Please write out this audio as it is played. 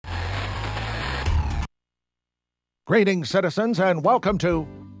Greetings, citizens, and welcome to...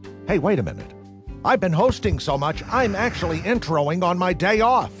 Hey, wait a minute. I've been hosting so much, I'm actually introing on my day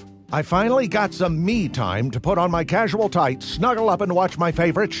off. I finally got some me time to put on my casual tights, snuggle up, and watch my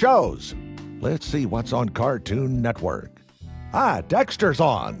favorite shows. Let's see what's on Cartoon Network. Ah, Dexter's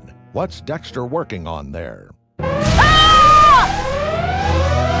on. What's Dexter working on there?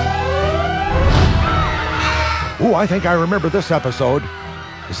 Ooh, I think I remember this episode.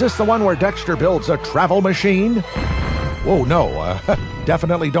 Is this the one where Dexter builds a travel machine? Oh, no,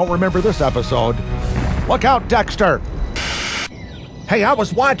 definitely don't remember this episode. Look out, Dexter! Hey, I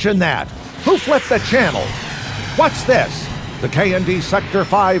was watching that. Who flipped the channel? What's this? The K&D Sector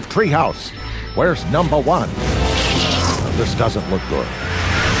 5 treehouse. Where's number 1? This doesn't look good.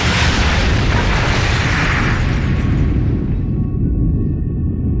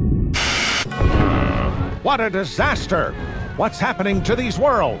 What a disaster! What's happening to these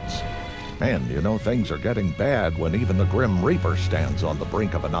worlds? Man, you know, things are getting bad when even the Grim Reaper stands on the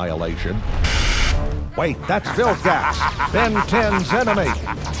brink of annihilation. Wait, that's Vilgax, Ben 10's enemy.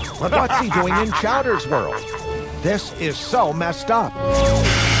 But what's he doing in Chowder's world? This is so messed up.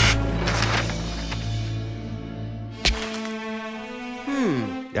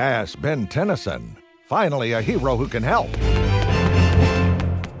 Yes, Ben Tennyson. Finally, a hero who can help.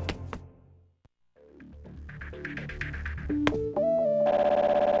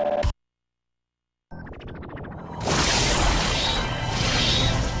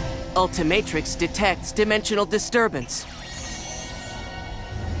 Ultimatrix detects dimensional disturbance.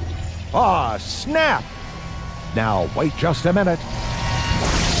 Ah, snap! Now, wait just a minute.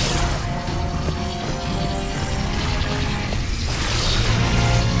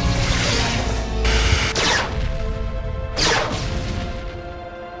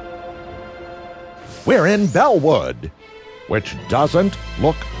 We're in Bellwood, which doesn't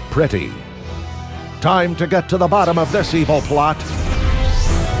look pretty. Time to get to the bottom of this evil plot.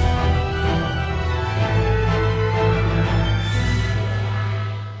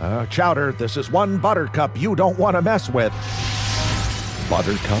 Chowder, this is one Buttercup you don't want to mess with.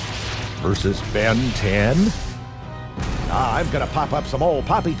 Buttercup versus Ben 10? I'm gonna pop up some old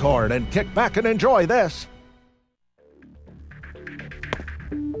poppycorn and kick back and enjoy this.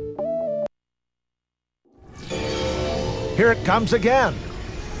 Here it comes again.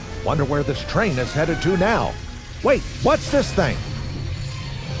 Wonder where this train is headed to now. Wait, what's this thing?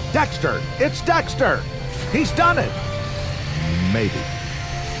 Dexter! It's Dexter! He's done it! Maybe.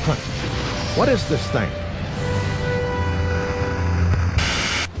 What is this thing?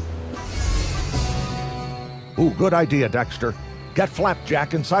 Ooh, good idea, Dexter. Get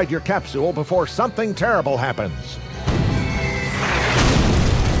Flapjack inside your capsule before something terrible happens.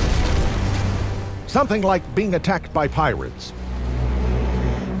 Something like being attacked by pirates.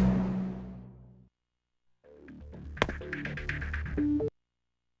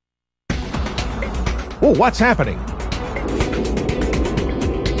 Ooh, what's happening?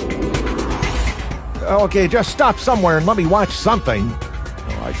 Okay, just stop somewhere and let me watch something.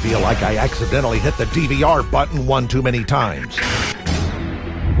 Oh, I feel like I accidentally hit the DVR button one too many times.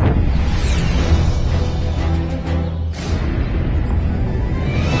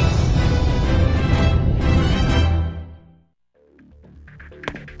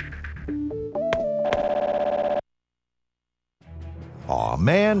 Aw,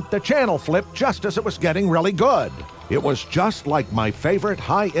 man, the channel flipped just as it was getting really good. It was just like my favorite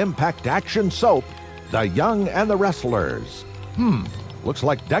high-impact action soap, The Young and the Wrestlers. Looks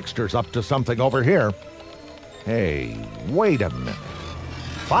like Dexter's up to something over here. Hey, wait a minute.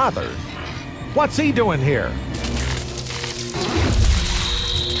 Father? What's he doing here?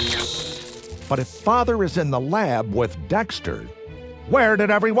 But if Father is in the lab with Dexter, where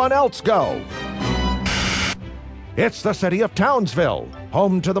did everyone else go? It's the city of Townsville,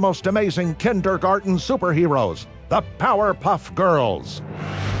 home to the most amazing kindergarten superheroes, the Powerpuff Girls.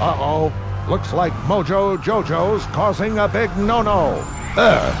 Uh-oh. Looks like Mojo Jojo's causing a big no-no.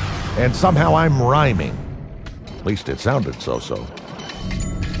 And somehow I'm rhyming. At least it sounded so-so.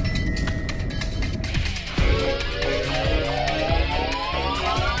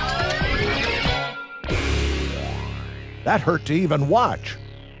 That hurt to even watch.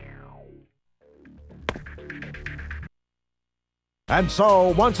 And so,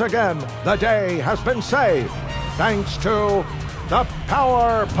 once again, the day has been saved, thanks to the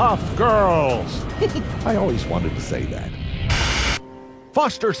Powerpuff Girls. I always wanted to say that.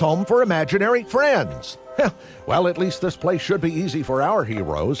 Foster's home for imaginary friends. Well, at least this place should be easy for our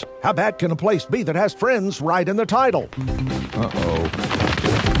heroes. How bad can a place be that has friends right in the title? Uh-oh.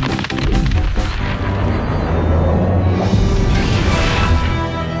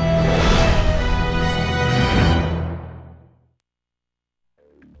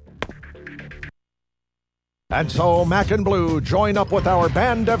 And so Mac and Blue join up with our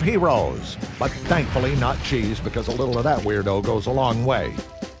band of heroes. But thankfully not Cheese, because a little of that weirdo goes a long way.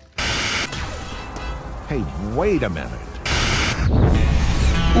 Hey, wait a minute.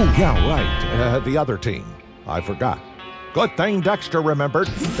 Oh, yeah, right. The other team. I forgot. Good thing Dexter remembered,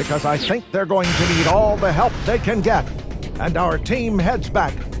 because I think they're going to need all the help they can get. And our team heads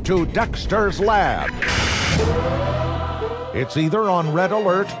back to Dexter's lab. It's either on red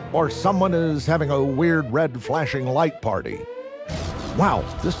alert or someone is having a weird red flashing light party. Wow,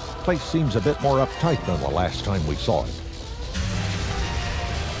 this place seems a bit more uptight than the last time we saw it.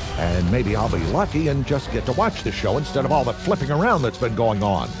 And maybe I'll be lucky and just get to watch the show instead of all the flipping around that's been going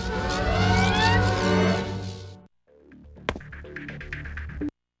on.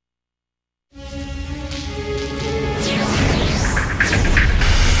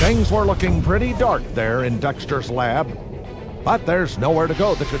 Things were looking pretty dark there in Dexter's lab. But there's nowhere to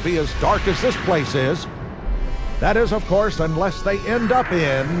go that could be as dark as this place is. That is, of course, unless they end up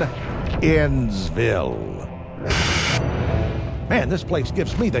in Innsville. Man, this place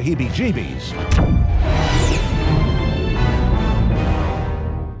gives me the heebie-jeebies.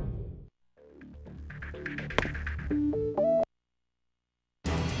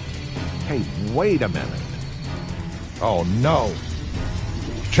 Hey, wait a minute. Oh, no.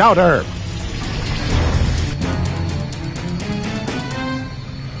 Chowder!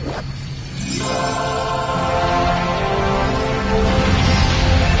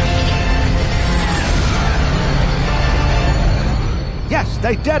 Yes,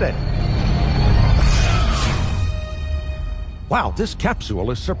 they did it! Wow, this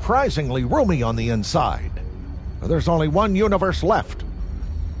capsule is surprisingly roomy on the inside. There's only one universe left.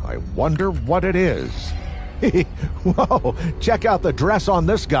 I wonder what it is. Whoa, check out the dress on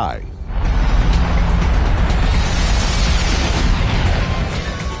this guy.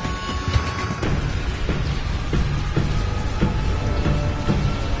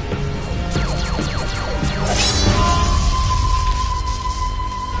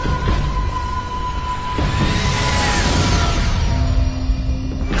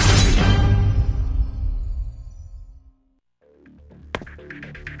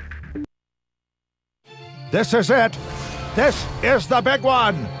 This is it. This is the big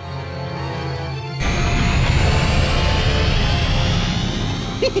one.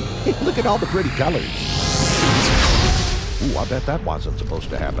 Look at all the pretty colors. Ooh, I bet that wasn't supposed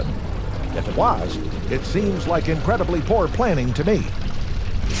to happen. If it was, it seems like incredibly poor planning to me.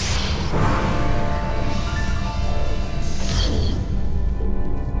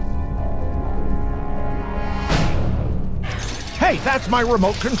 Hey, that's my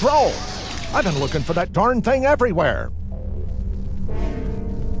remote control. I've been looking for that darn thing everywhere.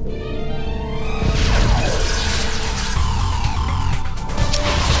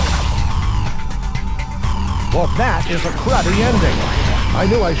 Well, that is a cruddy ending. I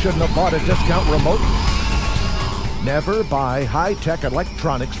knew I shouldn't have bought a discount remote. Never buy high-tech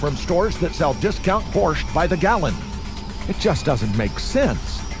electronics from stores that sell discount borscht by the gallon. It just doesn't make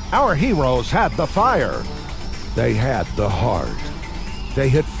sense. Our heroes had the fire. They had the heart. They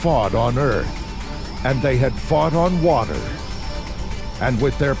had fought on Earth, and they had fought on water. And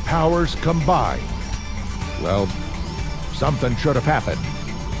with their powers combined, well, something should have happened.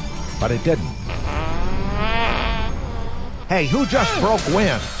 But it didn't. Hey, who just broke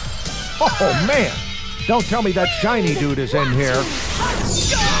when? Oh, man! Don't tell me that shiny dude is in here.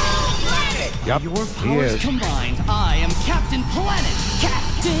 Yep, Your he powers is. combined, I am Captain Planet.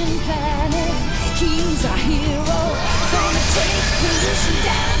 Captain Planet, he's our hero. Gonna take pollution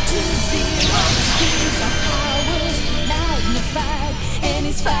down to zero. He's our powers magnified, and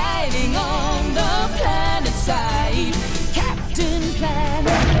he's fighting on the planet side. Captain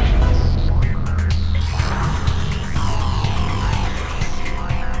Planet.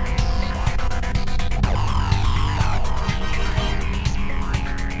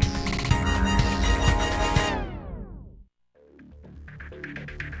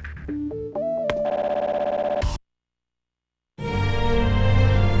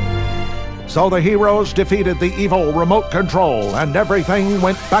 So the heroes defeated the evil remote control, and everything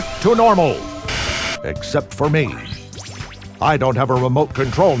went back to normal. Except for me. I don't have a remote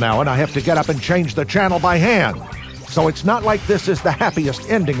control now, and I have to get up and change the channel by hand. So it's not like this is the happiest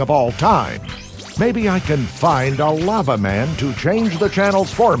ending of all time. Maybe I can find a lava man to change the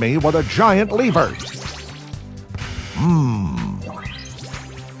channels for me with a giant lever.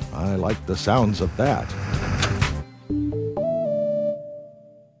 I like the sounds of that.